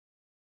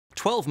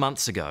12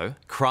 months ago,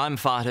 crime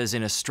fighters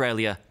in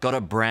Australia got a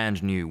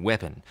brand new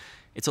weapon.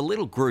 It's a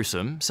little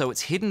gruesome, so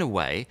it's hidden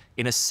away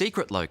in a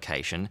secret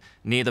location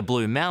near the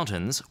Blue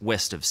Mountains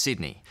west of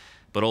Sydney.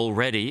 But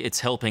already it's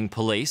helping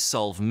police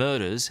solve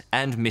murders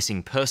and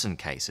missing person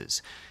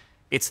cases.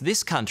 It's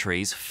this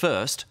country's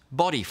first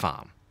body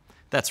farm.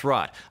 That's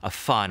right, a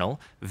final,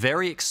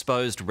 very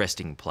exposed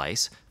resting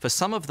place for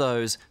some of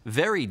those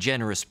very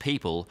generous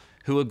people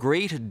who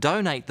agree to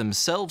donate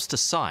themselves to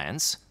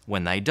science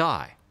when they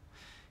die.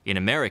 In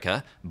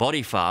America,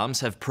 body farms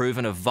have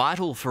proven a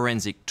vital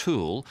forensic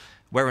tool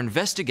where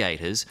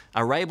investigators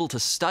are able to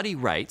study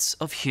rates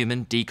of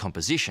human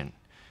decomposition.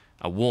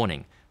 A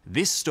warning,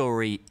 this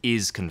story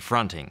is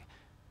confronting,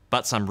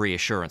 but some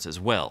reassurance as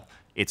well.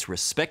 It's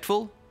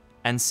respectful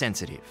and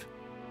sensitive.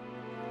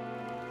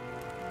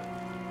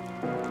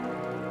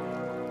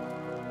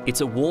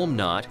 It's a warm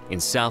night in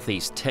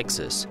southeast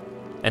Texas,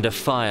 and a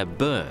fire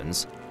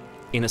burns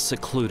in a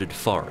secluded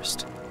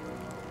forest.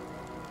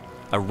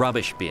 A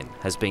rubbish bin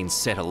has been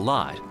set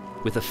alight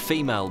with a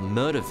female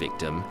murder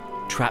victim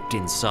trapped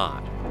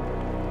inside.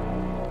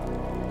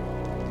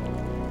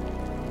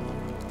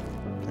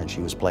 And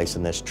she was placed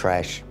in this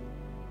trash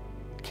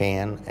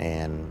can,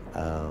 and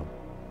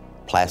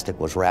plastic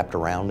was wrapped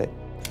around it.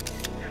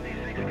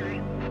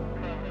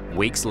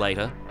 Weeks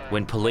later,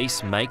 when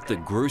police make the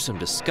gruesome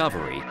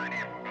discovery,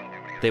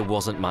 there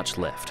wasn't much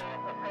left.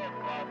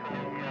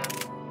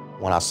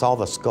 When I saw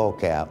the skull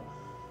cap,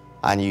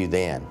 I knew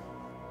then,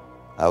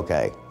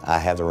 okay, I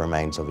have the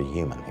remains of a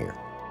human here.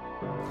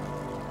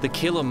 The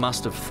killer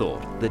must have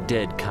thought the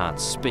dead can't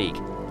speak,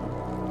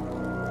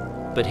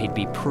 but he'd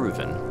be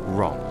proven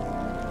wrong.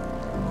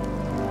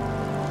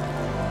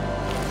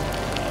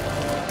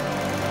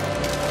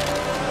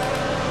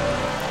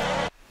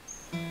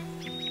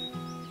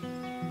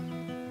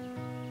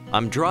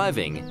 I'm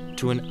driving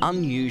to an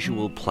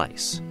unusual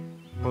place.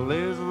 Well,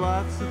 there's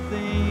lots of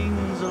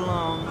things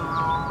along the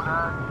road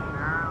I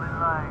surely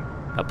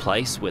like. A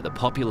place where the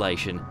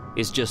population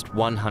is just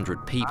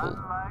 100 people.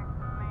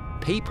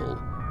 People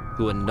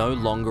who are no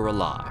longer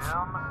alive.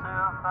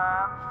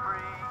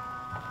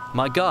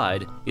 My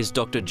guide is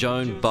Dr.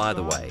 Joan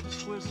Bytheway,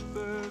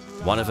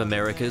 one of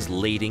America's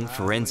leading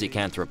forensic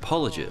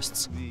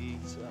anthropologists.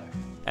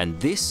 And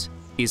this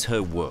is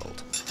her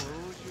world.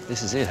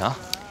 This is it, huh?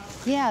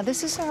 Yeah,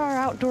 this is our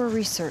outdoor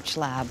research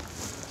lab.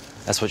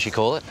 That's what you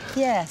call it?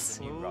 Yes.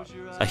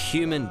 A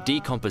human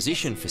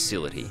decomposition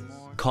facility,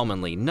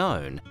 commonly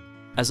known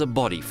as a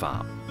body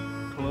farm.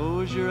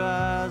 Close your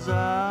eyes,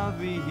 I'll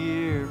be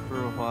here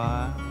for a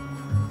while.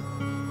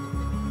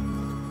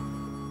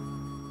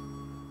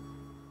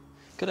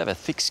 Could have a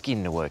thick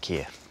skin to work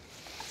here.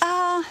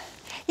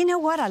 You know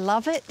what? I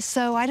love it.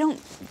 So I don't,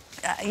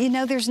 you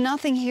know, there's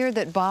nothing here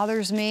that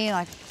bothers me.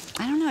 Like,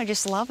 I don't know, I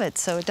just love it.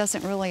 So it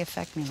doesn't really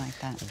affect me like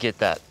that. You get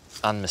that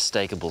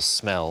unmistakable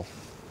smell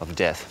of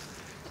death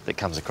that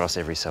comes across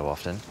every so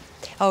often.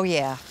 Oh,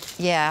 yeah.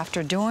 Yeah,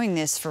 after doing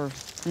this for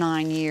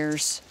 9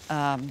 years,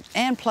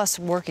 and plus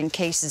working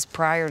cases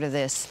prior to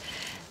this,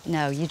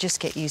 no, you just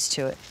get used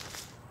to it.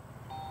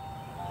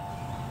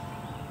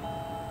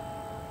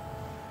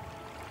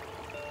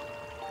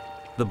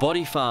 The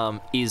body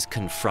farm is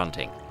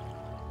confronting.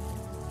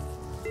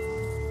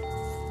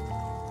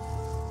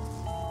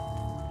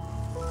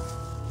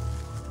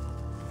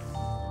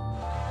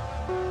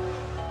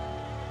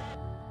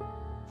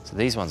 So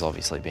these ones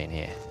obviously been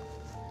here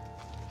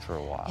for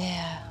a while.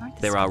 Yeah.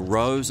 There are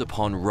rows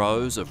upon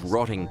rows of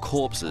rotting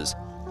corpses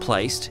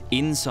placed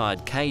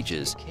inside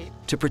cages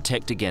to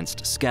protect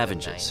against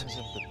scavengers. Names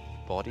of the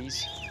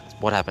bodies?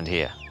 What happened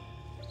here?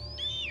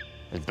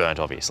 It's burnt,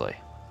 obviously.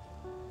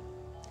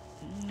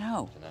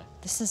 No,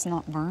 this is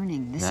not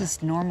burning. This No.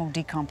 is normal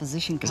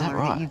decomposition Is that color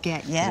right? that you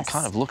get, yes. It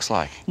kind of looks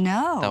like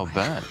No. they were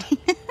burnt.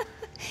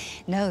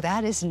 No,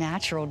 that is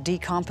natural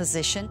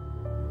decomposition.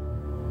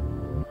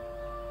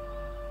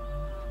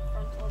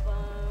 Frontal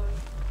bone,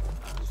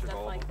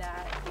 stuff like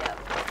that. Yep.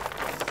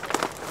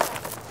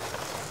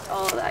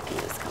 All of that can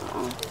just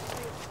come off.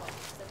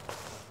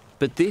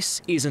 But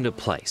this isn't a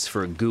place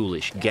for a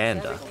ghoulish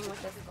gander.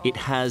 It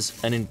has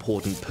an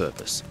important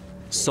purpose: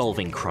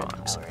 solving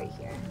crimes.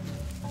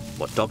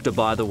 What Dr.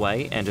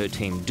 Bytheway and her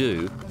team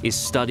do is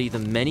study the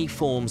many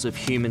forms of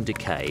human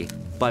decay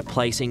by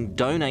placing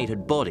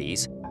donated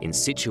bodies in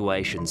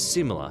situations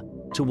similar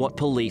to what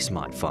police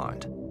might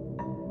find.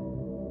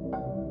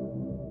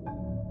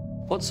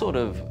 What sort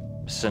of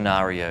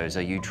scenarios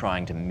are you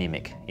trying to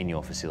mimic in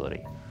your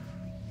facility?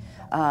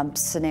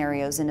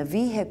 Scenarios in a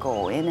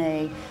vehicle, in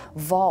a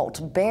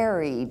vault,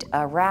 buried,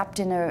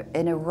 wrapped in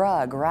a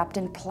rug, wrapped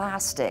in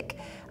plastic,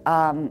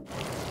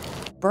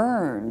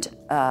 burned,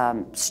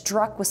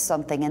 struck with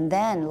something, and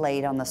then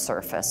laid on the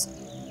surface.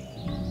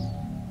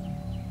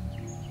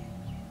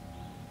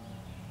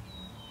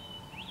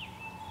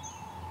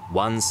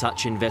 One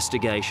such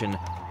investigation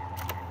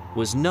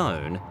was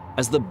known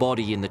as the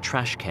body in the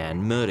trash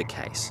can murder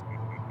case.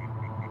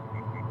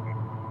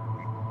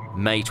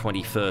 May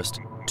 21st,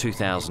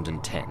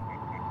 2010.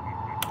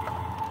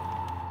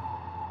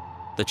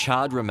 The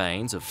charred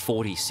remains of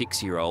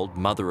 46-year-old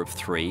mother of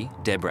three,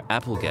 Deborah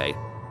Applegate,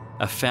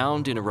 are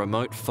found in a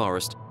remote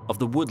forest of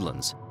the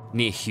Woodlands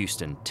near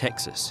Houston,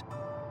 Texas.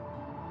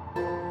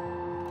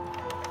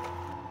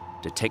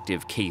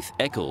 Detective Keith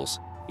Eccles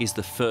is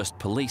the first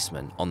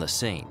policeman on the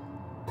scene.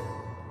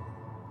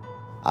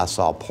 I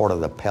saw part of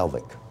the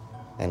pelvic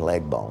and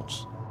leg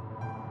bones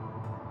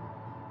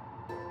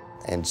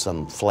and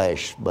some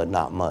flesh, but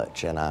not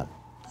much, and I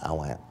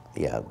went,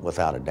 yeah,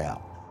 without a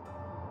doubt.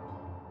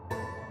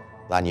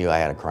 I knew I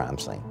had a crime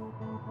scene.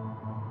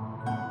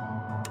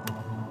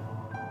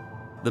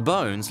 The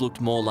bones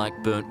looked more like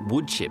burnt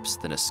wood chips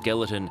than a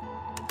skeleton,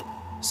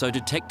 so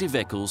Detective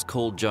Eccles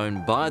called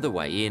Joan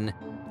Bytheway in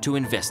to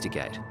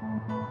investigate.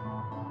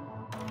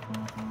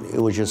 It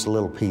was just a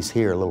little piece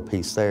here, a little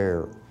piece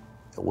there.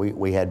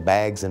 We had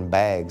bags and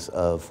bags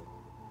of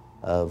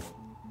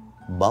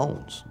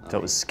bones. So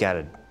it was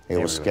scattered. It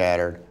was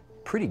scattered.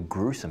 Pretty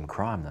gruesome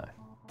crime, though.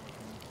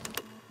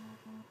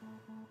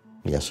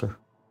 Yes, sir.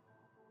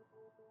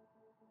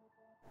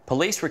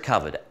 Police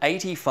recovered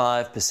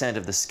 85%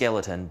 of the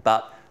skeleton,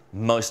 but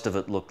most of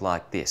it looked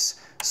like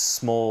this.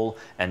 Small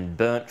and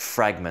burnt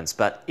fragments,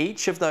 but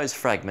each of those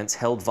fragments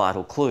held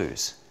vital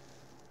clues,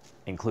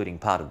 including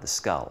part of the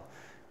skull,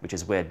 which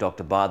is where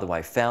Dr.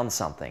 Bytheway found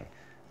something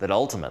that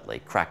ultimately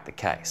cracked the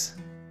case.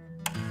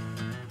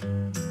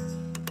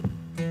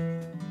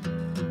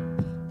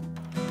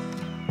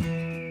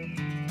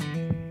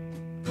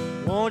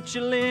 Won't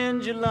you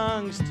lend your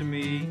lungs to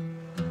me?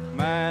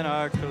 Mine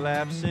are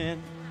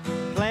collapsing.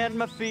 Plant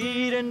my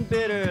feet and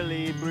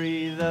bitterly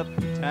breathe up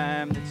the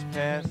time that's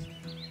passed.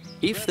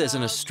 If there's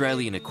an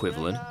Australian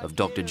equivalent of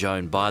Dr.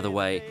 Joan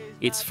Bytheway,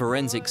 it's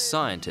forensic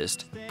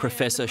scientist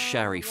Professor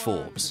Shari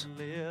Forbes.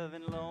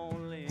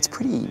 It's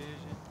pretty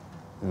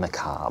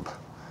macabre,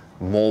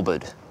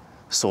 morbid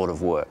sort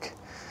of work.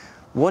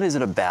 What is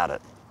it about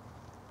it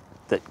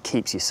that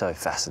keeps you so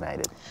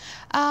fascinated?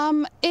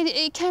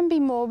 It can be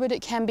morbid,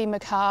 it can be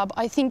macabre.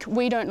 I think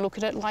we don't look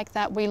at it like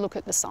that. We look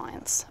at the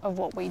science of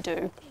what we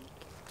do.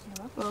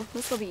 Well,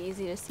 this will be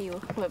easy to see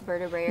what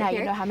vertebrae are now here.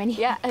 you know how many.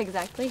 Yeah,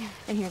 exactly.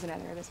 And here's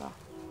another as well.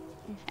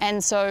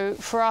 And so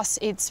for us,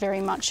 it's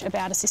very much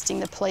about assisting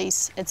the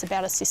police. It's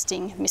about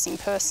assisting missing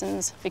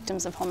persons,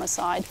 victims of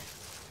homicide.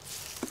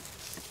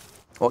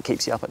 What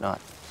keeps you up at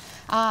night?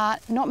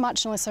 Not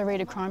much unless I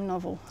read a crime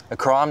novel. A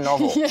crime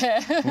novel?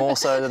 Yeah. More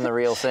so than the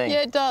real thing?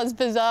 Yeah, it does,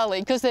 bizarrely,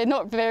 because they're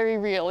not very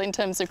real in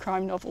terms of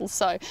crime novels.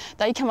 So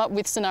they come up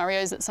with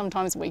scenarios that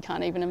sometimes we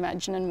can't even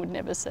imagine and would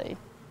never see.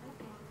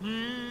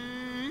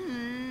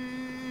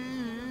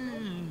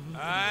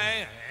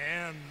 I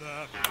am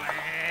the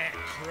Black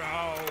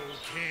Crow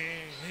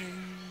King.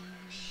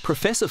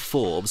 Professor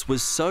Forbes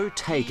was so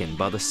taken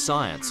by the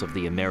science of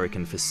the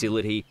American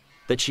facility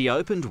that she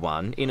opened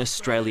one in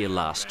Australia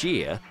last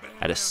year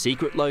at a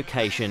secret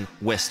location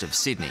west of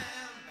Sydney.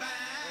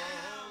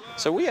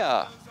 So we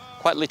are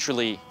quite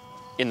literally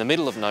in the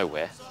middle of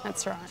nowhere.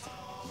 That's right.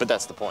 But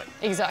that's the point.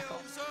 Exactly.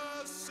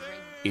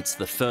 It's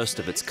the first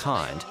of its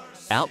kind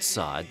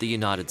outside the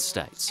United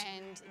States.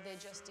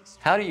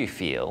 How do you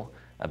feel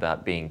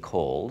about being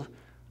called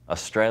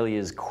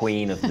Australia's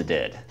Queen of the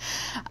Dead?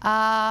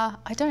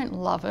 I don't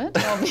love it,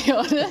 I'll be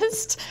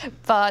honest.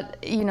 But,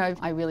 you know,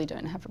 I really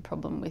don't have a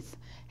problem with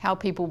how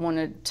people want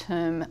to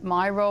term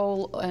my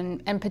role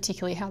and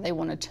particularly how they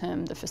want to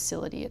term the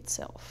facility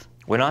itself.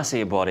 When I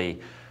see a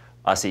body,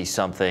 I see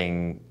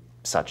something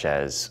such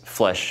as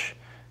flesh,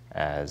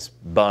 as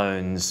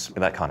bones,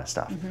 that kind of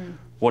stuff.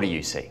 What do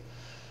you see?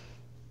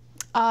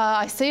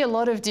 I see a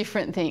lot of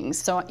different things.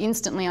 So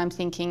instantly I'm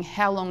thinking,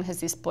 how long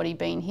has this body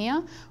been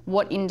here?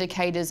 What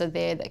indicators are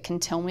there that can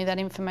tell me that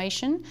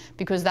information?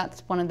 Because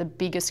that's one of the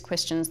biggest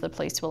questions the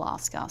police will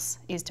ask us,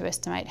 is to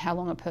estimate how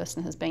long a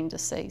person has been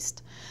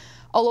deceased.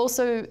 I'll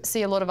also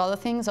see a lot of other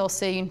things. I'll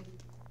see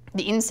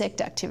the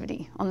insect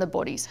activity on the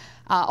bodies.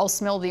 I'll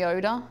smell the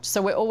odour.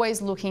 So we're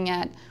always looking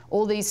at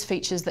all these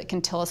features that can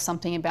tell us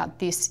something about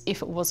this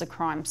if it was a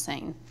crime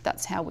scene.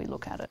 That's how we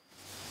look at it.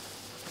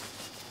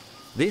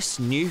 This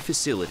new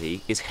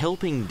facility is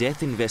helping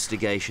death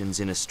investigations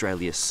in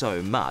Australia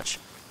so much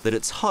that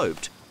it's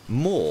hoped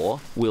more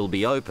will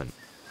be open.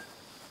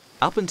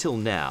 Up until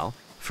now,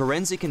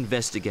 forensic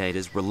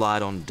investigators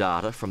relied on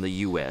data from the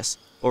US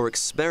or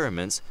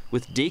experiments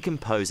with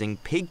decomposing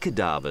pig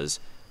cadavers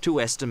to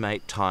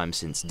estimate time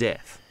since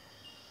death.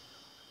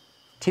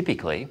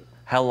 Typically,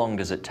 how long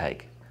does it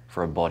take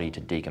for a body to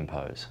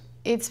decompose?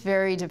 It's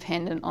very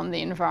dependent on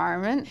the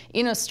environment.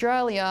 In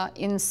Australia,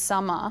 in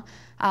summer,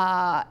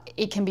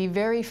 it can be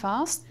very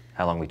fast.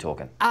 How long are we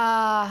talking?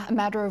 A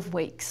matter of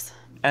weeks.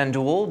 And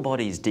do all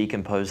bodies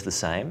decompose the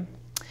same?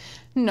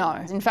 No.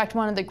 In fact,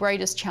 one of the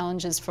greatest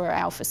challenges for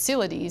our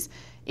facilities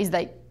is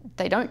they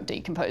don't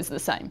decompose the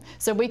same.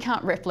 So we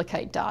can't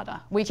replicate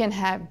data. We can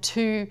have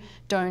two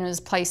donors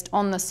placed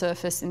on the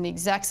surface in the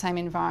exact same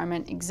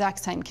environment, exact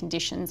same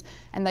conditions,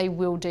 and they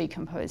will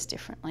decompose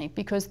differently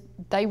because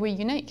they were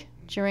unique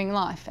during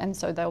life, and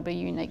so they'll be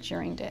unique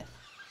during death.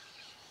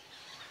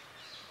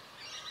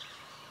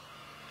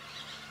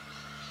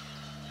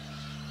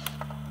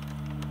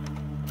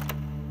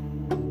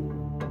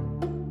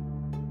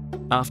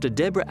 After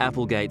Deborah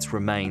Applegate's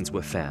remains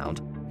were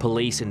found,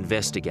 police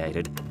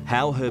investigated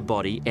how her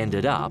body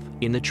ended up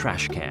in the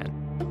trash can.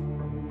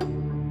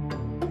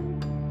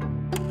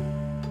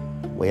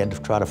 We had to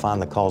try to find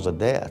the cause of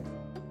death.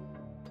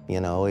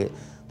 You know,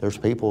 there's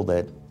people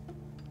that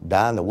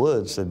die in the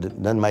woods that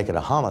doesn't make it a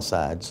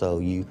homicide, so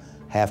you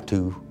have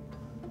to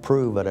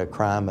prove that a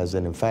crime has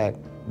in fact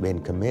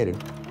been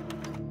committed.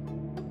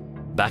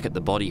 Back at the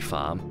body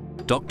farm,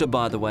 Dr.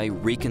 Bytheway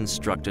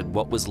reconstructed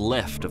what was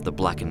left of the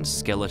blackened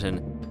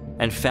skeleton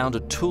and found a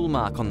tool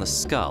mark on the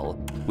skull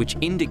which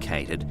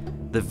indicated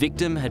the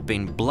victim had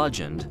been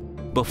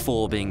bludgeoned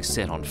before being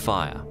set on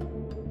fire.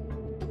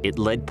 It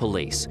led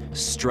police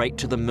straight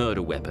to the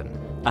murder weapon,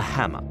 a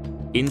hammer,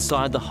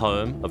 inside the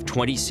home of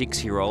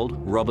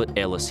 26-year-old Robert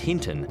Ellis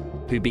Hinton,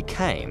 who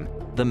became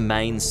the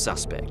main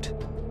suspect.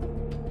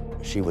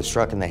 She was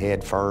struck in the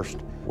head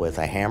first with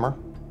a hammer,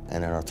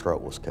 and then her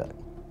throat was cut.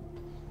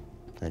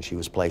 And she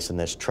was placed in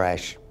this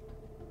trash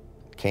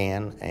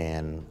can,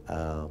 and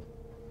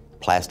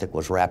plastic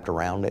was wrapped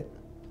around it.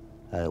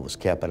 It was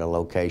kept at a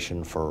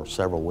location for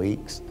several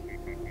weeks,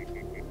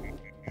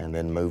 and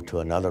then moved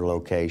to another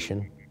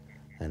location,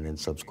 and then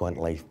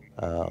subsequently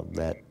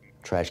that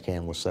trash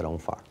can was set on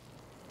fire.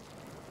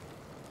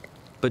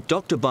 But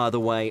Dr.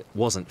 Bytheway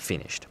wasn't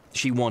finished.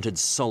 She wanted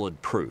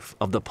solid proof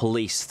of the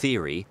police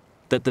theory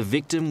that the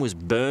victim was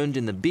burned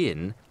in the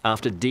bin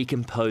after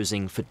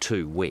decomposing for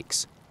 2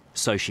 weeks.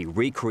 So she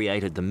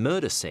recreated the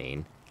murder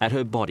scene at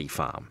her body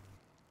farm.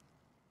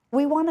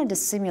 We wanted to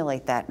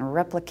simulate that and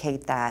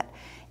replicate that,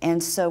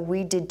 and so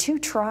we did 2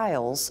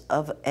 trials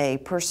of a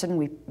person.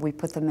 We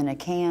put them in a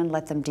can,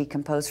 let them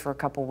decompose for a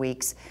couple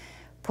weeks,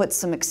 put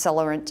some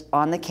accelerant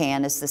on the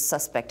can, as the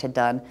suspect had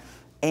done,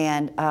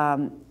 and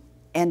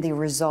the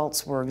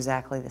results were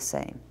exactly the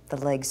same. The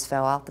legs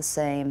fell out the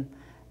same,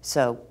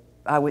 so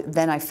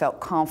then I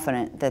felt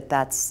confident that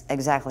that's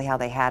exactly how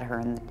they had her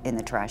in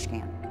the trash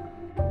can.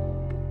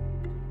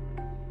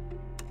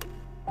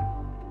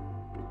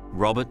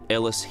 Robert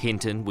Ellis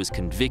Hinton was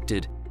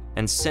convicted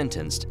and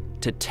sentenced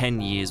to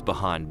 10 years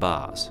behind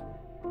bars.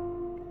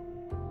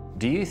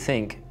 Do you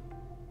think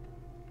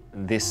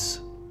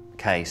this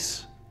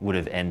case would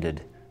have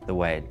ended the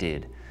way it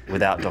did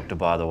without Dr.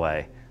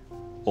 Bytheway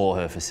or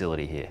her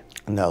facility here?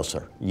 No,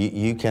 sir.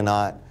 You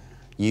cannot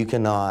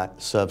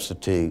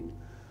substitute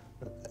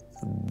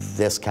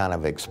this kind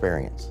of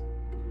experience.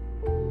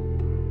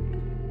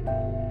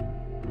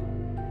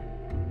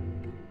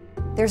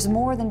 There's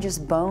more than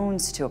just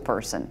bones to a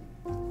person,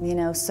 you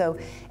know, so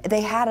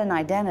they had an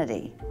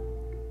identity.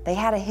 They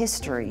had a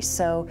history,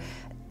 so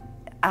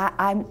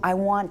I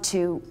want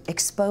to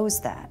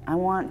expose that. I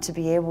want to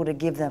be able to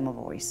give them a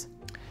voice.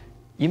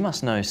 You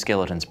must know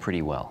skeletons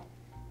pretty well.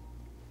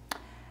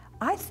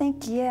 I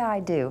think, yeah,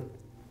 I do.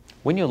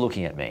 When you're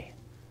looking at me,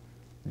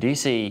 do you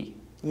see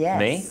Yes.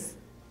 me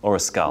or a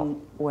skull?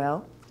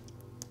 Well,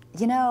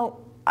 you know,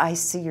 I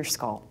see your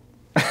skull.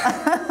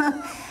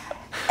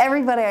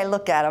 Everybody I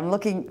look at, I'm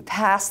looking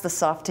past the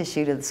soft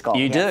tissue to the skull.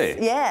 You yes.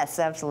 do? Yes,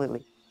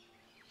 absolutely.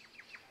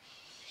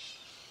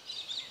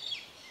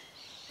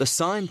 The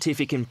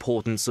scientific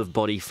importance of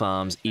body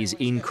farms is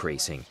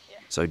increasing,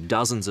 so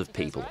dozens of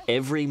people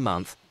every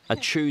month are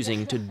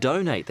choosing to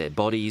donate their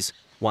bodies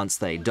once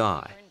they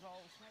die.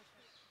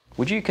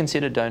 Would you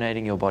consider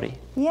donating your body?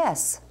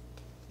 Yes.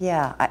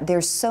 Yeah,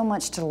 there's so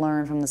much to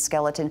learn from the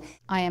skeleton.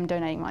 I am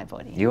donating my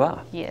body. You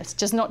are? Yes,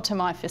 just not to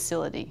my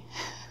facility.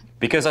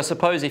 Because I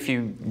suppose if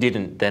you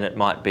didn't, then it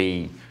might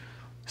be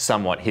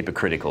somewhat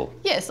hypocritical.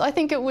 Yes, I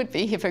think it would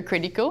be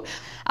hypocritical.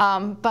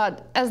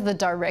 But as the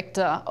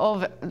director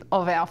of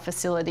our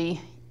facility,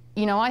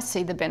 you know, I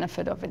see the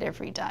benefit of it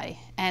every day.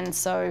 And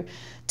so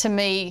to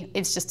me,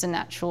 it's just a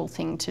natural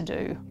thing to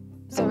do.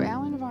 So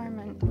our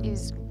environment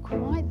is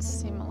quite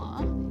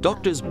similar.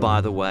 Doctors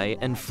Bytheway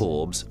and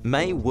Forbes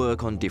may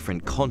work on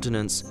different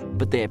continents,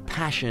 but their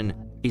passion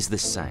is the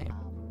same.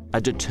 A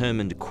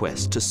determined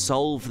quest to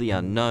solve the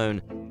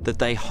unknown that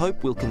they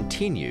hope will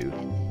continue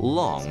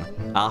long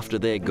after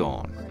they're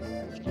gone.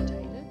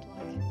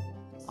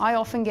 I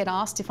often get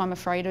asked if I'm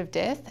afraid of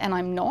death, and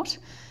I'm not.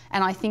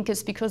 And I think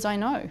it's because I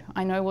know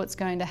what's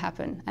going to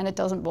happen, and it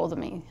doesn't bother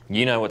me.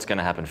 You know what's going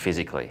to happen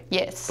physically?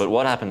 Yes. But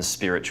what happens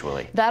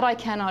spiritually? That I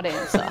cannot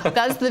answer.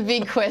 That's the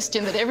big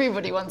question that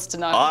everybody wants to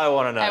know. I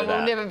want to know and that.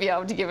 we'll never be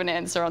able to give an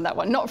answer on that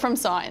one. Not from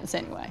science,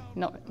 anyway.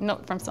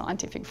 Not from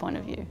scientific point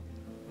of view.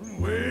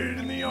 Wait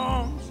in the arms